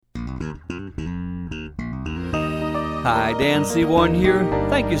Hi, Dan Seaborn here.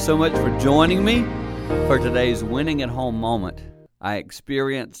 Thank you so much for joining me for today's Winning at Home moment. I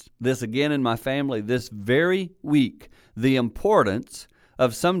experienced this again in my family this very week, the importance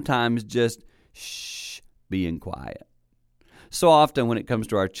of sometimes just being quiet. So often when it comes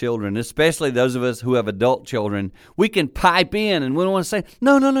to our children, especially those of us who have adult children, we can pipe in and we want to say,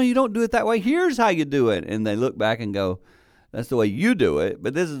 no, you don't do it that way. Here's how you do it. And they look back and go, that's the way you do it,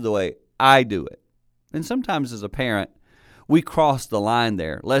 but this is the way I do it. And sometimes as a parent, we cross the line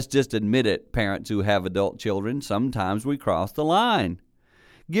there. Let's just admit it, parents who have adult children. Sometimes we cross the line.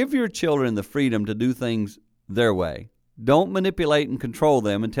 Give your children the freedom to do things their way. Don't manipulate and control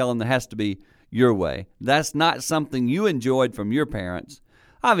them and tell them it has to be your way. That's not something you enjoyed from your parents.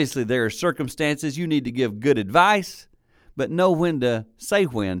 Obviously, there are circumstances you need to give good advice, but know when to say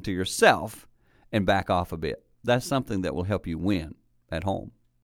when to yourself and back off a bit. That's something that will help you win at home.